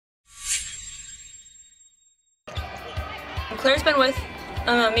Claire's been with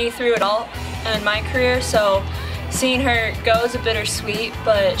me through it all in my career, so seeing her go is a bittersweet,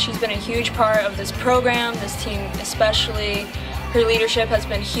 but she's been a huge part of this program, this team especially. Her leadership has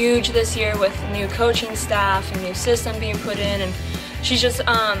been huge this year with new coaching staff and new system being put in, and she's just,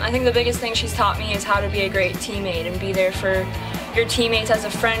 I think the biggest thing she's taught me is how to be a great teammate and be there for your teammates as a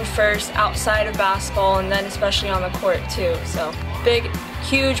friend first, outside of basketball, and then especially on the court too. So big,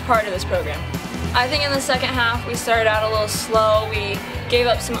 huge part of this program. I think in the second half we started out a little slow. We gave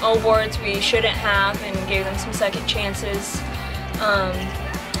up some O boards we shouldn't have and gave them some second chances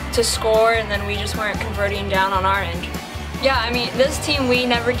to score, and then we just weren't converting down on our end. Yeah, I mean, this team, we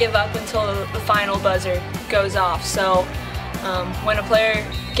never give up until the final buzzer goes off. So when a player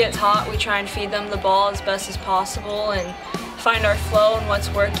gets hot, we try and feed them the ball as best as possible and find our flow and what's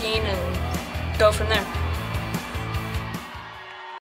working and go from there.